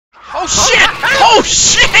Oh shit! Oh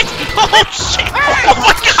shit! Oh shit! Oh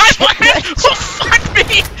my god! Oh fuck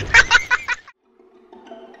me!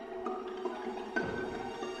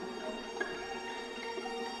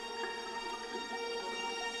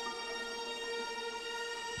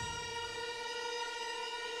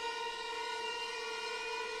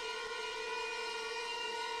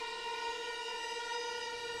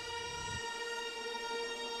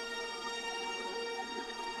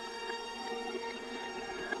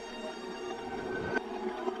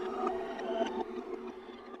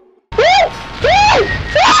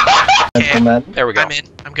 There we go. I'm in.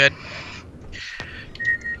 I'm good.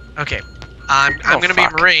 Okay. I'm gonna be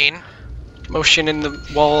Marine. Motion in the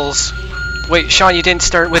walls. Wait, Sean, you didn't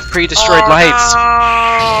start with pre-destroyed lights.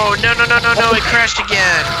 Oh no! No! It crashed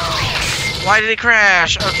again. Why did it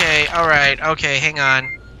crash? Okay. All right. Okay. Hang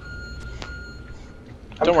on.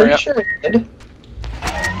 Don't worry. Sure it did.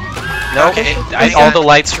 No. Okay. All the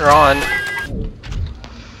lights are on.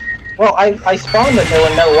 Well, I spawned and there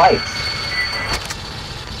were no lights.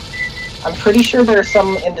 I'm pretty sure there are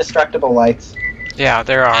some indestructible lights. Yeah,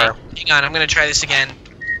 there are. Hang on. I'm gonna try this again.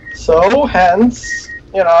 So, hence,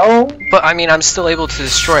 you know... But, I mean, I'm still able to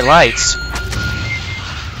destroy lights.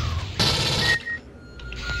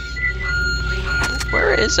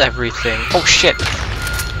 Where is everything? Oh, shit.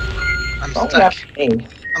 I'm Don't stuck. have me.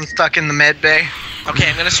 I'm stuck in the med bay.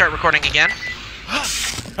 Okay. I'm gonna start recording again. All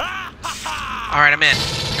right. I'm in.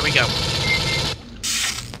 Here we go.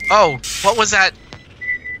 Oh, what was that?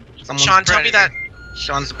 Someone's Sean, a tell me predator. that.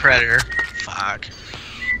 Sean's a predator. Fuck.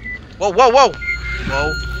 Whoa! Whoa!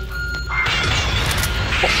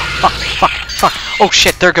 Fuck. Oh,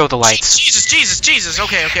 shit, there go the lights. Jesus.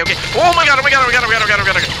 Okay. Oh my god.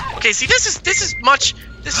 Okay, see, this is much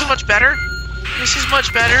better. This is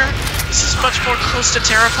much better. This is much more close to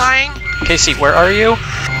terrifying. Casey, where are you?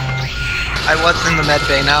 I was in the med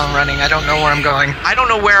bay, now I'm running. I don't know where I'm going. I don't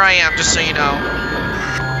know where I am, just so you know.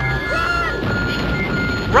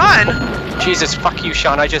 Run! Jesus, fuck you,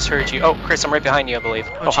 Sean, I just heard you. Oh, Chris, I'm right behind you, I believe.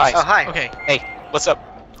 Oh, hi. Oh, hi. Okay. Hey, what's up?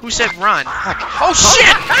 Who said run? Oh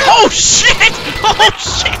shit! Oh shit! Oh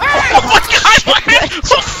shit! Oh my god!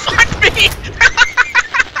 Oh fuck me!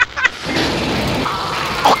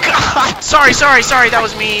 Oh god! Sorry. That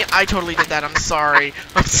was me. I totally did that. I'm sorry.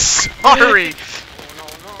 I'm sorry.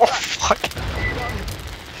 Oh fuck.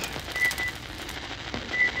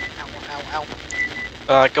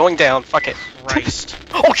 Going down. Fuck it. Christ.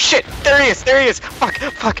 Oh shit! There he is! Fuck!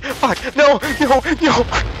 No!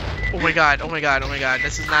 Oh my god.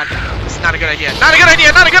 This is not a good idea. Not a good idea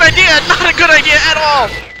at all.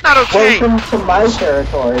 Not okay. Welcome to my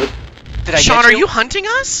territory. Did I Sean, get are you hunting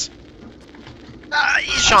us?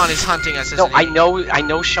 Sean is hunting us, isn't No, he? I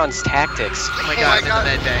know Sean's tactics. Oh my god, I'm in the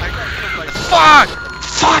med bay. Fuck!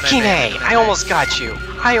 Fucking A! I almost got you.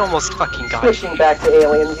 I almost fucking got you. Switching back to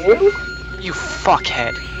alien view. You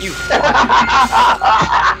fuckhead. You fuckhead.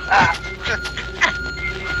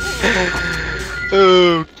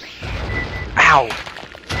 Ow.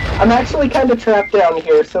 I'm actually kind of trapped down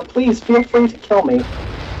here, so please feel free to kill me.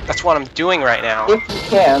 That's what I'm doing right now. If you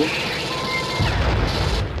can.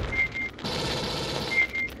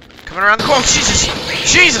 Coming around the corner.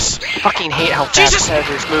 Jesus! I fucking hate how fast Jesus!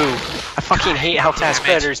 predators move. I fucking hate how fast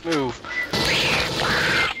predators move.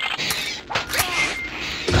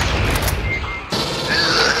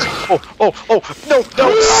 Oh, no,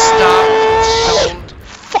 Stop.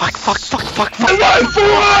 Fuck. I'm on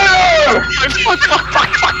fire!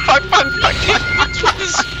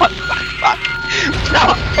 Fuck.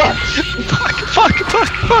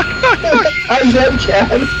 I'm dead,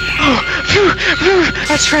 Chad.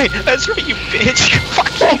 That's right, you bitch.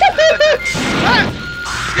 Fuck.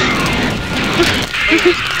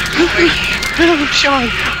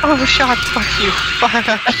 Oh, Sean, fuck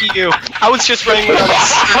you. I was just running around the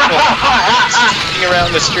circle. Spinning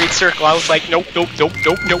around the straight circle. I was like, nope.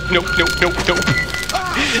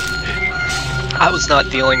 I was not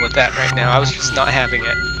dealing with that right now. I was just not having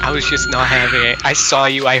it. I saw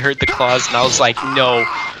you, I heard the claws, and I was like, no.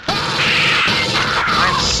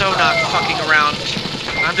 I'm so not fucking around.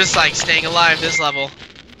 I'm just like staying alive this level.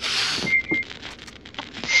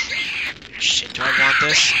 Shit, do I want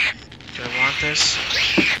this?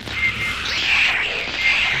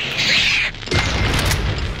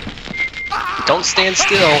 Don't stand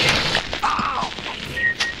still.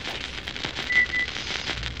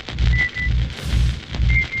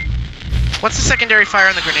 What's the secondary fire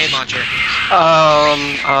on the grenade launcher?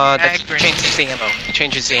 That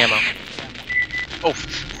changes the ammo. Oh,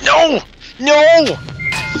 no!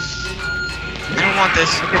 I don't want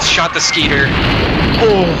this. It shot the skeeter.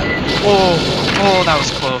 Oh, that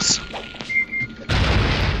was close.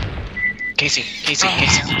 Casey.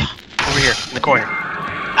 Over here, in the corner.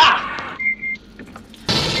 Ah!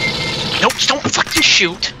 Nope, don't fucking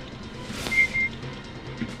shoot!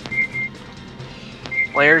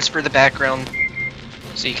 Flares for the background,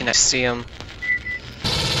 so you can see them.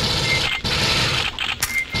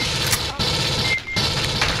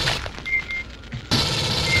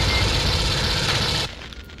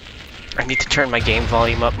 I need to turn my game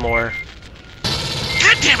volume up more.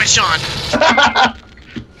 God damn it, Sean!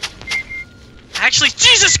 Actually,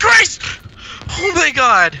 Jesus Christ! Oh my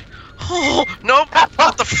God! Oh, nope!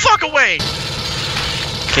 Get the fuck away!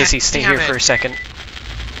 Casey, stay damn here it. for a second.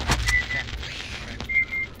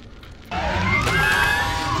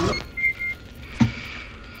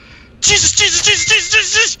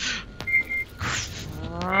 Jesus!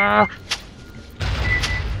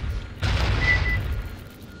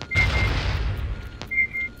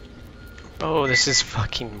 Oh, this is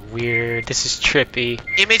fucking weird. This is trippy.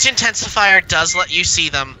 Image intensifier does let you see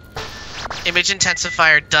them. Image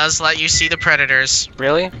intensifier does let you see the predators.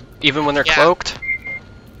 Really? Even when they're Yeah. cloaked?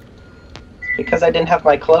 Because I didn't have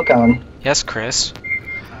my cloak on. Yes, Chris.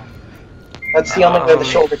 That's the only way the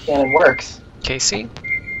shoulder cannon works. Casey?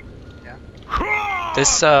 Yeah.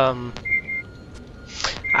 This, I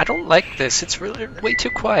don't like this. It's really way too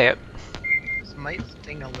quiet. This might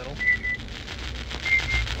sting a little.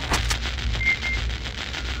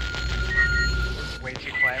 It's way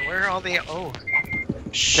too quiet. Where are all the... Oh.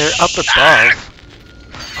 They're up above.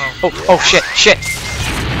 Oh, shit.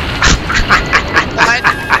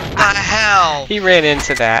 What the hell? He ran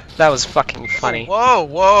into that. That was fucking funny. Whoa!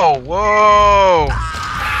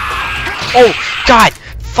 Oh, God!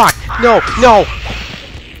 Fuck! No!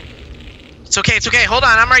 It's okay. Hold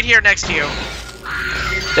on, I'm right here next to you.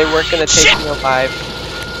 They weren't gonna take Shit! me alive.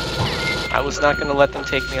 I was not gonna let them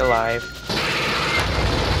take me alive.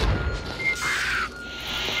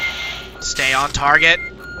 Stay on target.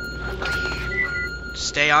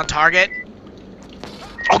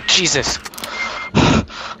 Oh, Jesus! Either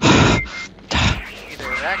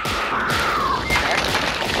wreck.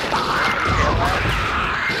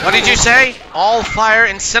 What did you say? All fire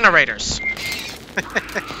incinerators.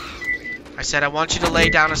 I said I want you to lay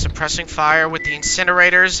down a suppressing fire with the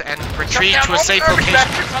incinerators and retreat to a safe location.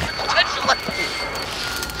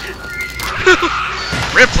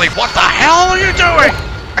 Ripley, what the hell are you doing?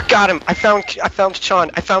 I got him! I found Sean!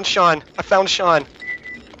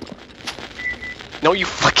 No, you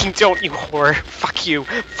fucking don't, you whore! Fuck you!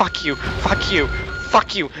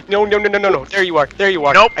 No! There you are!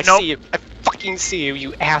 Nope, I see you! I fucking see you,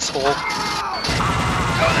 you asshole!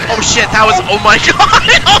 Oh shit, that was. Oh my god!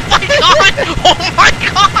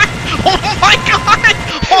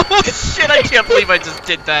 Oh shit, I can't believe I just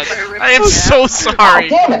did that. I am so sorry.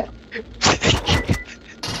 Oh, damn it!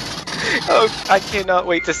 Oh, I cannot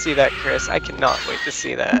wait to see that, Chris. I cannot wait to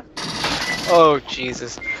see that. Oh,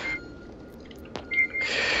 Jesus.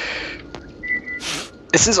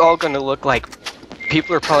 This is all gonna look like...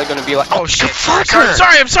 People are probably gonna be like, Oh shit, fuck sorry, her!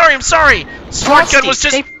 I'm sorry. Smart gun was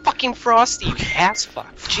just. Stay fucking frosty, you ass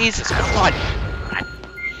fuck. Jesus, come on.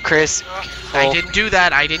 Chris. I didn't do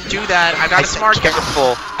that. I'm not a smart gun.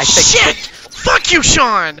 Careful. I said Shit! Fuck you,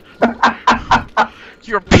 Sean!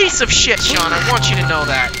 You're a piece of shit, Sean. I want you to know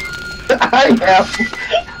that. I am.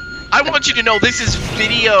 I want you to know this is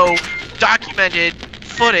video documented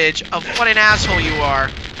footage of what an asshole you are.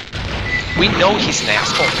 We know he's an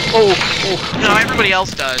asshole. Oh, no, everybody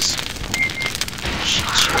else does.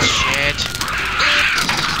 Shit.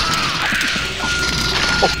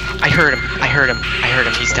 Oh, I heard him.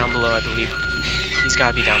 He's down below, I believe. He's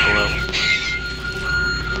gotta be down below.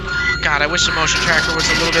 God, I wish the motion tracker was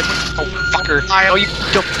a little bit. Oh, fucker. No, you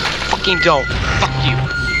don't. Fucking don't. Fuck you.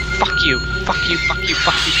 You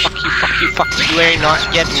ain't not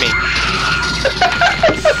getting me.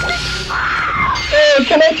 Hey,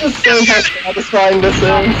 can I just say how satisfying this is?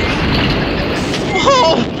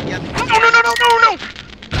 Oh! No!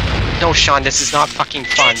 No, Sean, this is not fucking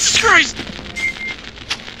fun. Jesus Christ!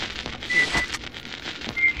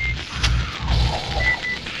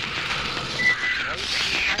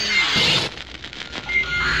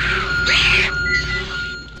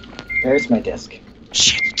 There's my disc.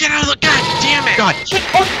 Shit! Get out of the. God damn it! God.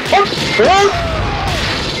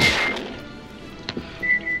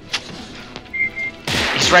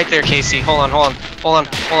 He's right there, Casey. Hold on.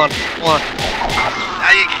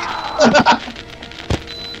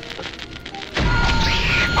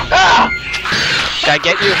 Did I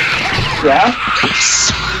get you? Yeah?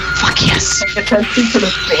 Yes. Fuck yes. Pay attention to the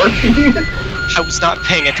scorpion. I was not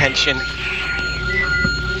paying attention.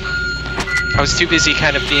 I was too busy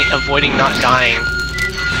kind of avoiding not dying.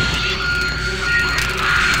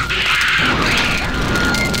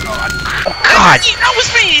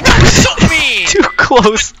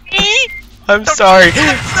 close. I'm Don't- sorry.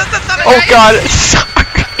 That's not a Oh guy. god,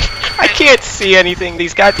 sorry. I can't see anything.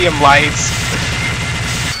 These goddamn lights.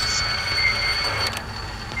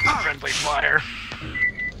 Friendly fire.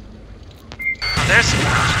 Oh, there's some.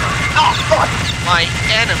 Oh, fuck! My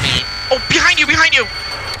enemy. Oh, behind you, behind you!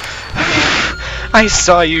 I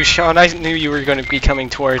saw you, Sean. I knew you were going to be coming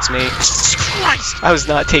towards me. Jesus Christ! I was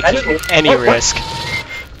not taking any risk.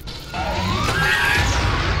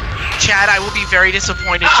 Chad, I will be very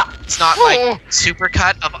disappointed. It's not like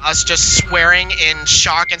supercut of us just swearing in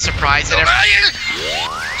shock and surprise at everything.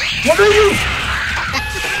 What are you?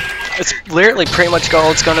 It's literally pretty much all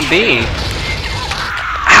it's going to be.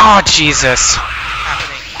 Oh, Jesus.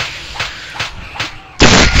 Happening.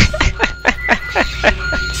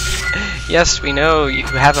 Yes, we know you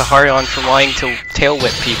have a hard-on for wanting to tail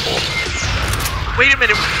whip people. Wait a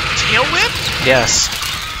minute. Tail whip? Yes.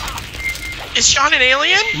 Is Sean an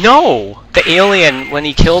alien? No! The alien, when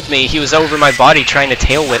he killed me, he was over my body trying to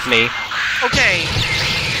tail whip me. Okay.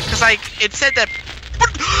 Because, like, it said that.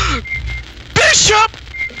 Bishop!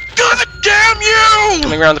 God damn you!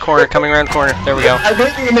 Coming around the corner, coming around the corner. There we go. I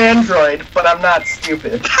may be an android, but I'm not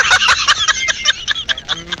stupid.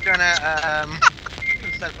 I'm gonna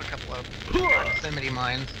set up a couple of proximity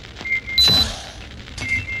mines.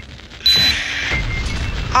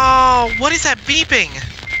 Oh, what is that beeping?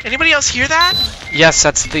 Anybody else hear that? Yes,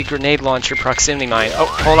 that's the grenade launcher proximity mine. Oh,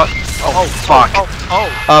 hold on. Oh, fuck.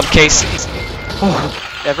 Oh. Casey. Oh,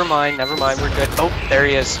 never mind, we're good. Oh, there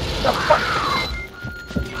he is.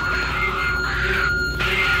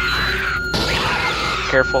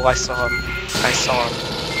 Careful, I saw him.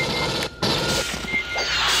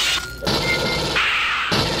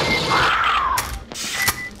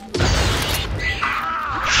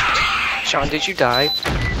 Sean, did you die?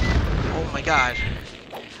 Oh my god.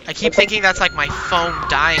 I keep thinking that's like my phone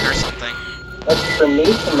dying or something. That's for me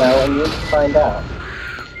to know and you to find out.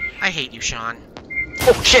 I hate you, Sean.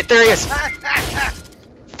 Oh shit, there he is!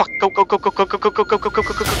 Fuck, go, fuck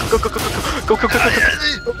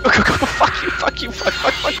you, fuck.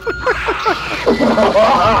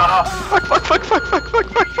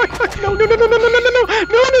 No,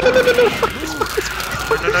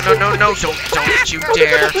 don't you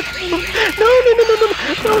dare.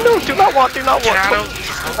 No, do not walk. Get out!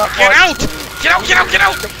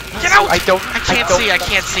 I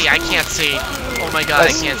can't see. Oh my god,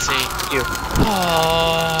 I can't see. You. Oh,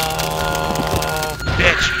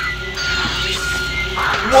 bitch.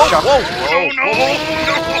 Whoa.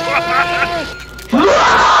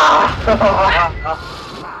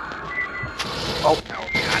 Oh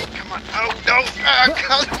god, come on. Oh no!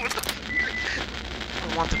 God, what the I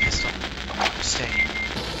want the pistol. Stay.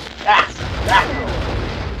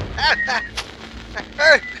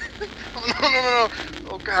 Oh no!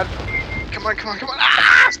 Oh god. Come on.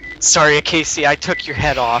 Ah! Sorry, Casey, I took your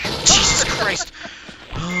head off. Jesus Christ.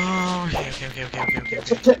 Oh,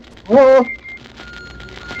 okay. Whoa.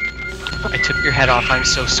 I took your head off. I'm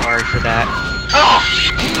so sorry for that.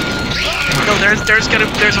 No,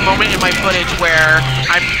 there's a moment in my footage where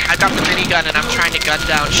I got the minigun and I'm trying to gun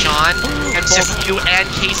down Sean, and both you and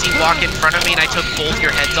Casey walk in front of me and I took both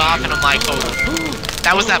your heads off, and I'm like, oh,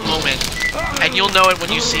 that was that moment, and you'll know it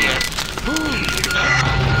when you see it.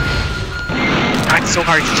 It's so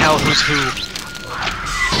hard to tell who's who.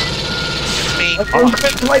 It's me.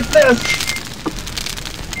 It's like this.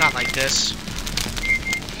 Not like this.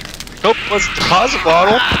 Nope, let's deposit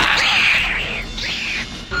bottle.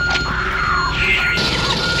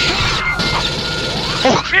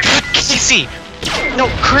 Oh, Casey! No,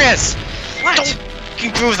 Chris! What? Don't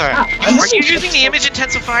you do that! Are you using the image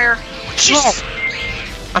intensifier? Jesus.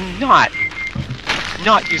 No! I'm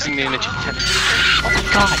not using the image intensifier. Oh my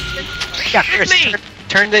god! Yeah, Chris,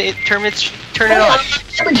 turn it on.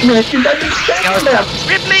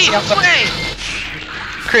 Ripley, play!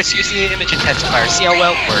 Chris, use the image intensifier. See how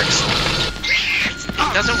well it works.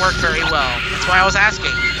 It doesn't work very well. That's why I was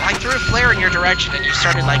asking. I threw a flare in your direction and you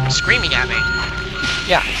started like screaming at me.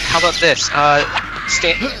 Yeah. How about this?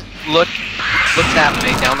 Look that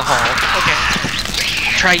way down the hall. Okay.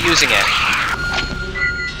 Try using it.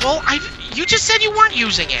 Well, you just said you weren't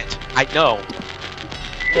using it. I know.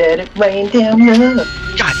 Let it rain down love.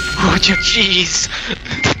 God, would you jeez?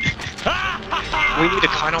 We need a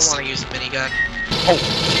call. I don't want to use the minigun. Oh.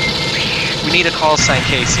 We need a call sign,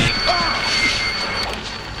 Casey.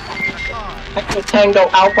 Echo Tango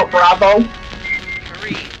Alpha Bravo.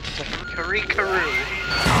 Karoo.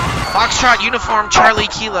 Foxtrot uniform Charlie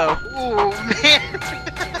Kilo. Ooh, man.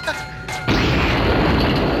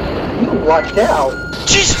 You watch out.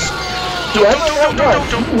 Jesus!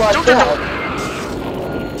 Don't.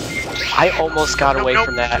 I almost got away Nope.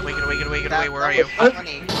 from that. Get away, That where are was you?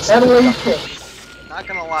 funny. Hadley kills. Not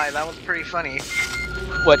gonna lie, that was pretty funny.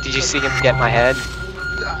 What, did you see him get my head?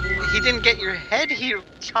 He didn't get your head, he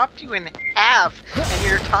chopped you in half, and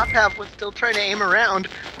your top half was still trying to aim around.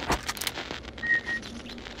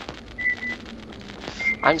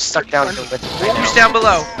 I'm stuck down here with Who's down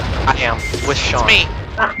below? I am, with Sean. It's me.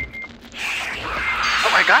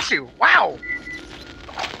 Oh, I got you! Wow!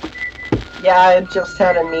 Yeah, I just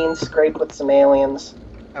had a mean scrape with some aliens.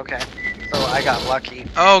 Okay, so I got lucky.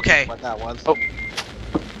 Okay. What that was. Oh.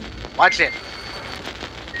 Watch it!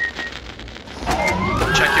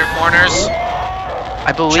 Check your corners.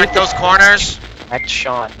 I believe Check those corners. That's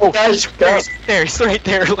Sean. Oh, Guys, he's there, he's right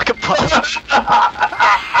there, look above.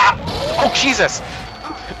 Oh, Jesus!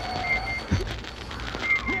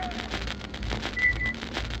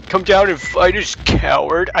 Come down and fight us,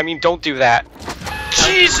 coward. I mean, don't do that.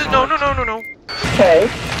 Jesus, no. Okay.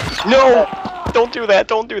 No! Don't do that,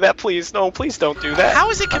 please. No, please don't do that. How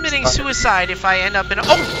is it committing suicide if I end up in a...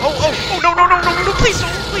 Oh, no, please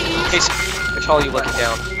don't, please. Okay, so which hall are you looking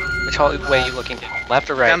down? Which way are you looking down? Left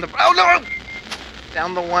or right? Down the- oh no!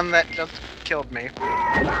 Down the one that just killed me.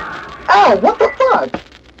 Ow, what the fuck?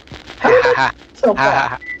 How did that so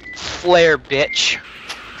fast? Flare, bitch.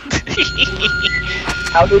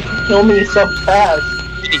 How did you kill me so fast?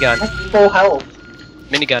 Minigun. That's full health.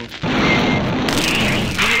 Minigun.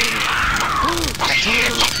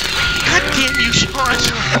 God damn you, Sean.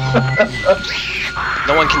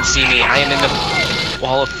 No one can see me. I am in the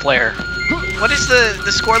wall of flare. What is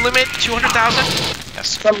the score limit? 200,000?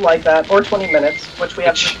 Yes. Something like that. Or 20 minutes, which we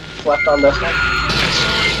have left on this one.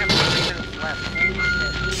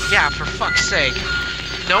 Yeah, for fuck's sake.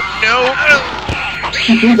 Nope, no.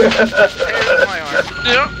 There's my arm.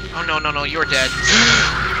 Oh, no, you're dead.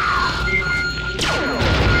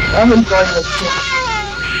 I'm enjoying this.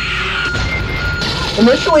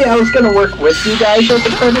 Initially, I was gonna work with you guys as a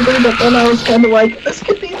predator, but then I was kind of like, this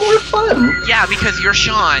could be more fun. Yeah, because you're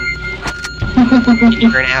Sean.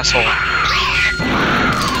 You're an asshole.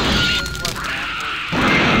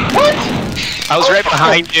 What? I was right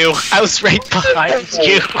behind you. I was right behind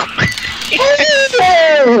you.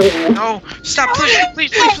 Oh! No, stop,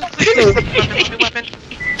 please. Weapon.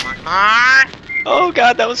 Come on. Oh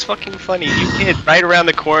god, that was fucking funny. You hid right around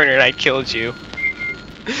the corner and I killed you.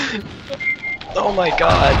 Oh my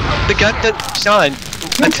god. The gun did... Sean,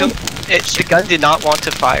 the gun did not want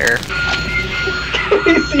to fire.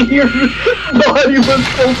 Casey, your body was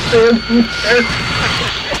still standing there.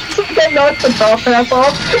 So I knocked the top half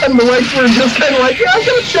off, and the legs were just kind of like, yeah, I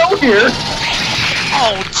got a show here.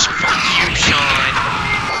 Oh, fuck you, Sean.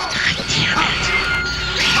 God damn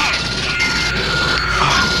it.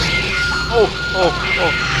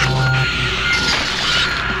 Oh.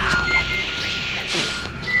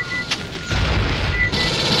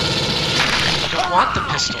 I don't want the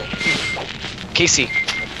pistol. Casey,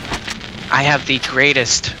 I have the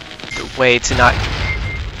greatest way to not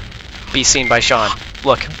be seen by Sean.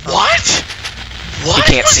 Look. What? What?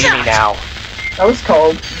 He can't was see that? me now. That was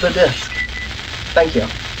called the disc. Thank you.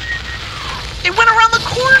 It went around the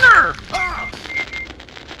corner.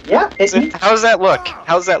 Yeah, it How does that look?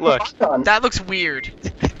 How does that look? on. That looks weird.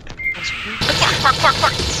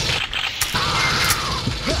 Fuck.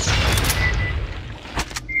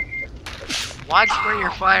 Watch where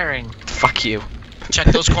you're firing. Fuck you. Check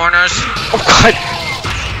those corners. Oh god.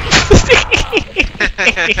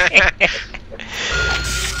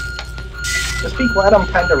 Just be glad I'm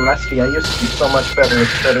kind of rusty. I used to be so much better at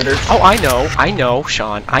Predator. Oh, I know,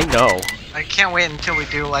 Sean. I know. I can't wait until we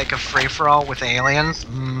do like a free-for-all with aliens.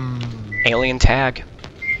 Alien tag.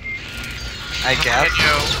 I guess.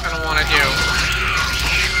 I don't want to do.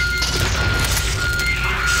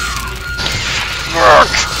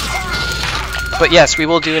 But yes, we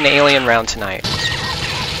will do an alien round tonight.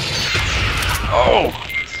 Oh!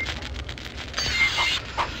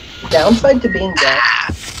 The downside to being dead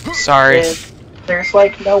Sorry. is there's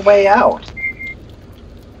like no way out.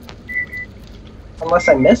 Unless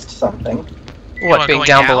I missed something. What, being going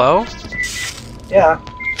down down? below? Yeah.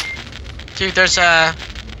 Dude, there's a...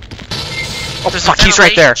 Oh There's fuck, a he's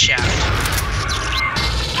right there. ventilation shaft.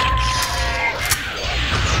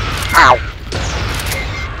 Ow!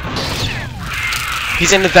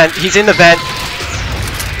 He's in the vent, he's in the vent!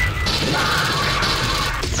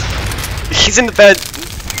 He's in the vent!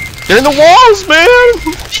 They're in the walls, man!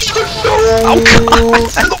 Oh god!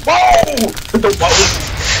 The wall!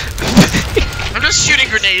 I'm just shooting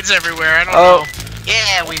grenades everywhere, I don't Oh. know.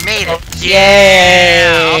 Yeah, we made it.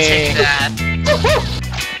 Yeah, I'll take that.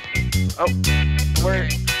 Oh, where?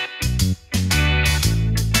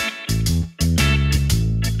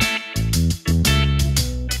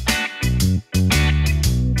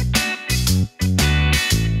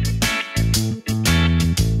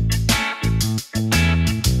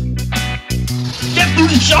 do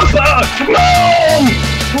the chopper! No!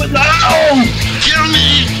 No! Kill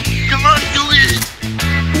me! Come on, do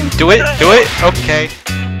it! Do it? Do it? Okay.